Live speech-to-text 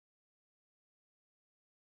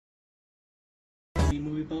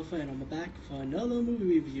Movie Buffer, and I'm back for another movie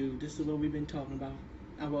review. This is what we've been talking about.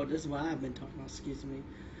 Well, this is what I've been talking about. Excuse me.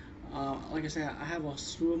 Like I said, I have a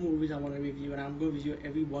slew of movies I want to review, and I'm going to review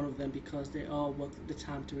every one of them because they all worth the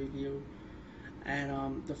time to review.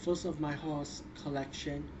 And the first of my horse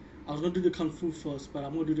collection, I was going to do the Kung Fu first, but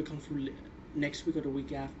I'm going to do the Kung Fu next week or the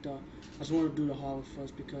week after. I just want to do the horror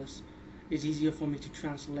first because it's easier for me to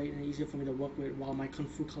translate and easier for me to work with. While my Kung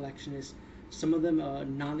Fu collection is some of them are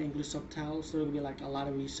non-English subtitles, so it'll be like a lot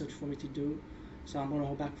of research for me to do. So I'm gonna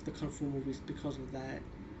hold back with the Kung Fu movies because of that.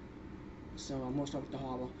 So I'm gonna start with the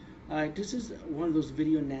horror. Alright, this is one of those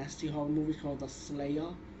video nasty horror movies called The Slayer.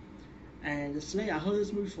 And The Slayer, I heard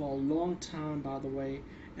this movie for a long time, by the way,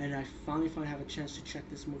 and I finally have a chance to check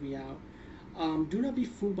this movie out. Do not be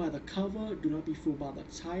fooled by the cover. Do not be fooled by the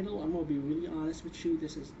title. I'm gonna be really honest with you.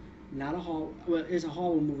 This is not a horror. Well, it's a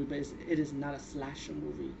horror movie, but it is not a slasher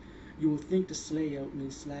movie. You would think the Slayer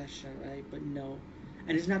means slasher, right? But no,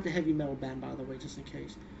 and it's not the heavy metal band, by the way, just in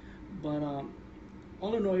case. But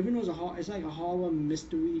all in all, even though it's like a horror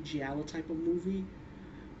mystery giallo type of movie.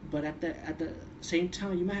 But at the same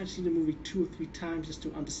time, you might have seen the movie 2 or 3 times just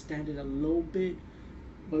to understand it a little bit.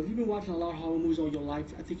 But if you've been watching a lot of horror movies all your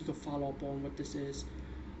life, I think you can follow up on what this is.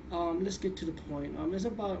 Let's get to the point. It's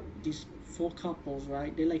about these four couples,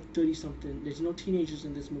 right? They're like 30 something. There's no teenagers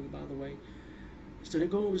in this movie, by the way. So they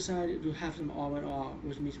go decide to have some R&R,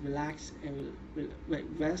 which means relax and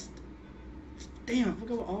rest. Damn, I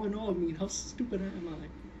forgot what R&R means. How stupid am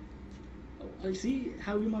I? I see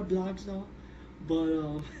how you my blogs are,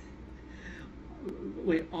 but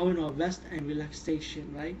wait, R&R, rest and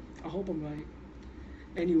relaxation, right? I hope I'm right.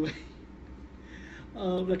 Anyway,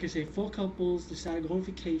 like I say, four couples decide to go on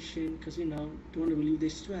vacation because they want to relieve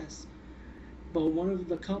their stress. But one of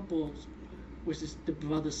the couples, which is the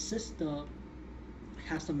brother's sister,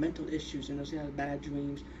 has some mental issues. She has bad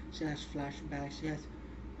dreams. She has flashbacks.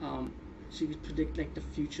 She could predict like the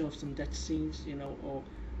future of some death scenes. Or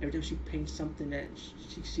every time she paints something that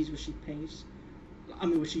she sees what she paints. I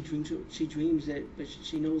mean, what she dreams. She dreams it, but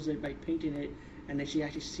she knows it by painting it, and then she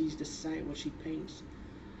actually sees the sight what she paints.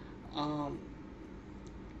 Wow.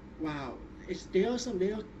 There are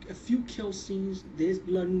a few kill scenes. There's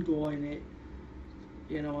blood and gore in it.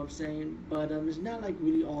 You know what I'm saying? But it's not like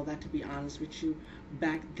really all that, to be honest with you.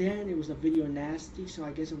 Back then it was a video nasty, so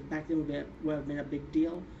I guess it was back then would have been a big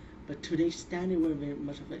deal. But today's standard wouldn't have been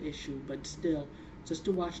much of an issue. But still, just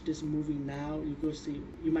to watch this movie now,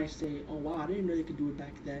 you might say, oh wow, I didn't know they could do it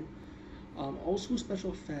back then. Old school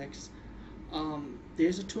special effects.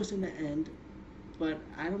 There's a twist in the end, but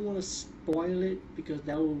I don't want to spoil it because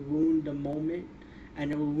that will ruin the moment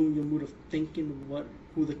and it will ruin your mood of thinking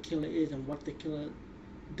who the killer is and what the killer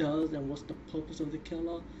does and what's the purpose of the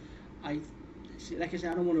killer. Like I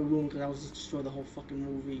said, I don't want to ruin because I was just destroy the whole fucking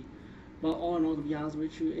movie. But all in all, to be honest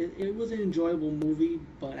with you, it was an enjoyable movie,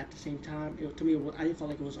 but at the same time, to me, I didn't feel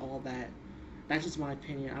like it was all that. That's just my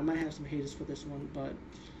opinion. I might have some haters for this one, but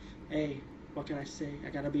hey, what can I say? I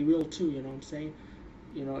gotta be real too, you know what I'm saying?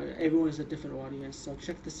 Everyone is a different audience, so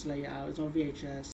check The Slayer out. It's on VHS.